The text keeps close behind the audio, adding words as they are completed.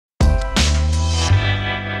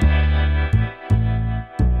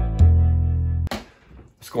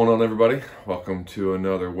going on, everybody? Welcome to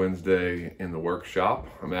another Wednesday in the workshop.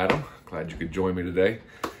 I'm Adam. Glad you could join me today.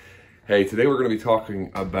 Hey, today we're going to be talking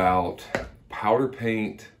about powder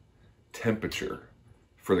paint temperature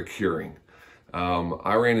for the curing.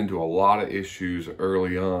 I ran into a lot of issues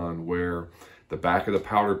early on where the back of the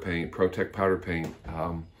powder paint, ProTech powder paint,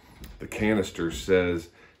 the canister says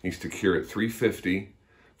needs to cure at 350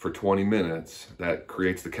 for 20 minutes. That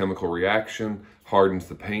creates the chemical reaction, hardens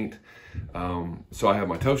the paint. So I have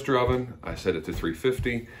my toaster oven, I set it to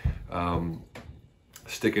 350,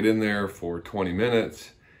 stick it in there for 20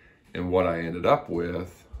 minutes, and what I ended up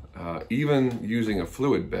with, even using a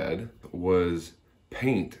fluid bed, was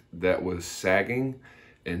paint that was sagging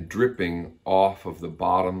and dripping off of the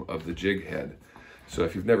bottom of the jig head. So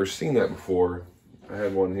if you've never seen that before, I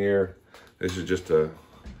have one here. This is just a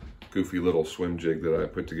goofy little swim jig that I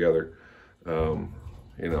put together.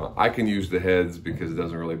 You know, I can use the heads because it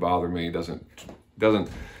doesn't really bother me. It doesn't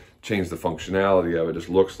change the functionality of it. It just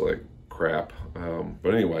looks like crap.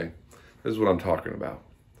 But anyway, this is what I'm talking about.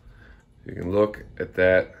 You can look at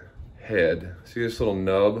that head. See this little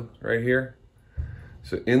nub right here?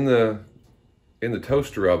 So in the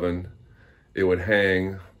toaster oven, it would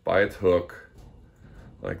hang by its hook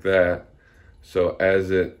like that. So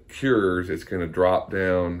as it cures, it's going to drop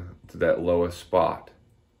down to that lowest spot.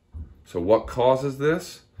 So what causes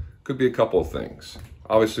this? Could be a couple of things.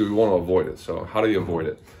 Obviously, we want to avoid it. So how do you avoid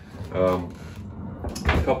it?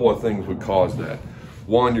 A couple of things would cause that.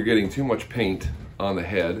 One, you're getting too much paint on the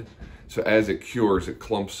head. So as it cures, it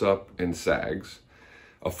clumps up and sags.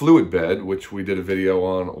 A fluid bed, which we did a video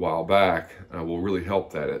on a while back, will really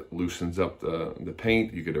help that. It loosens up the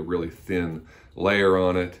paint. You get a really thin layer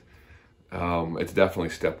on it. It's definitely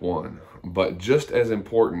step one. But just as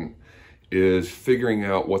important is figuring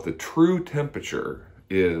out what the true temperature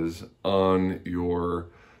is on your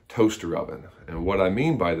toaster oven. And what I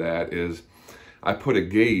mean by that is I put a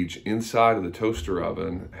gauge inside of the toaster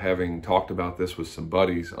oven, having talked about this with some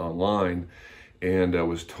buddies online, and I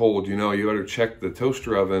was told, you know, you better check the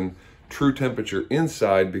toaster oven true temperature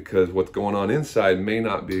inside because what's going on inside may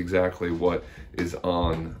not be exactly what is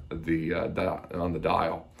on the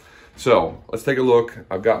dial. So let's take a look.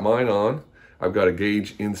 I've got mine on. I've got a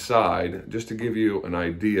gauge inside just to give you an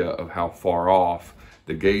idea of how far off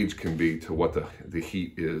the gauge can be to what the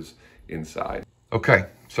heat is inside. Okay,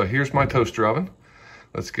 so here's my toaster oven.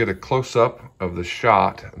 Let's get a close-up of the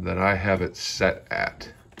shot that I have it set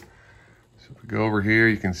at. So if we go over here,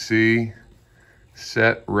 you can see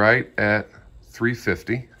set right at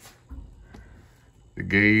 350. The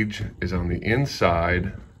gauge is on the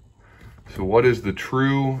inside. So what is the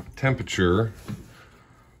true temperature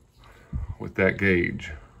with that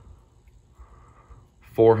gauge?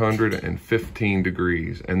 415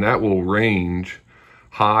 degrees, and that will range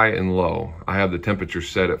high and low. I have the temperature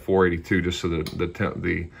set at 482 just so that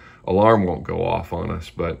the alarm won't go off on us,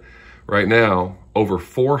 but right now over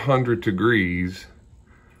 400 degrees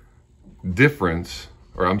difference,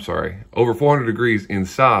 or I'm sorry, over 400 degrees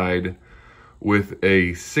inside with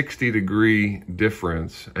a 60 degree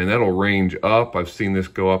difference, and that'll range up. I've seen this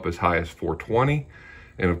go up as high as 420.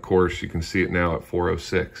 And of course, you can see it now at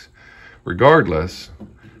 406. Regardless,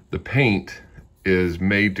 the paint is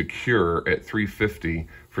made to cure at 350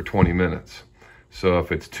 for 20 minutes. So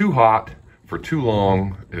if it's too hot for too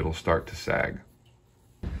long, it'll start to sag.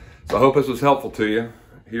 So I hope this was helpful to you.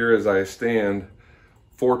 Here as I stand,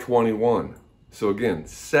 421. So again,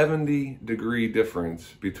 70 degree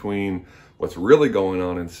difference between what's really going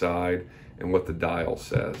on inside and what the dial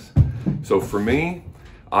says. So for me,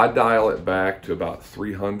 I dial it back to about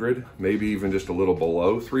 300, maybe even just a little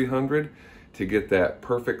below 300 to get that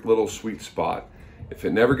perfect little sweet spot. If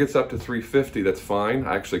it never gets up to 350, that's fine.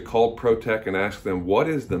 I actually called ProTech and asked them what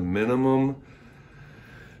is the minimum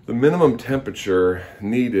temperature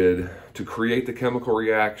needed to create the chemical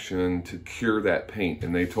reaction to cure that paint,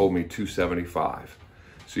 and they told me 275.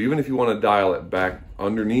 So even if you want to dial it back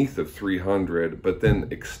underneath of 300, but then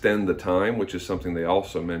extend the time, which is something they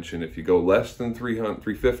also mentioned, if you go less than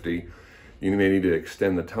 350, you may need to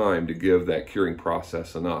extend the time to give that curing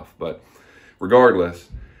process enough. But regardless,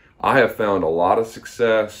 I have found a lot of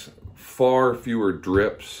success, far fewer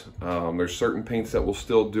drips. There's certain paints that will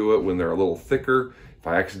still do it when they're a little thicker. If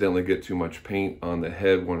I accidentally get too much paint on the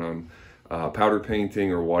head when I'm powder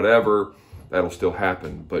painting or whatever, that'll still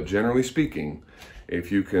happen. But generally speaking, if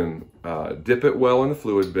you can dip it well in a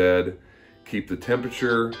fluid bed, keep the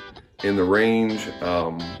temperature in the range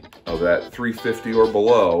of that 350 or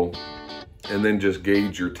below, and then just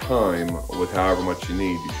gauge your time with however much you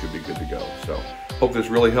need, you should be good to go. So hope this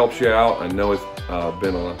really helps you out. I know it's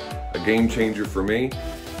been a game changer for me.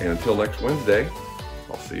 And until next Wednesday,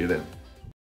 I'll see you then.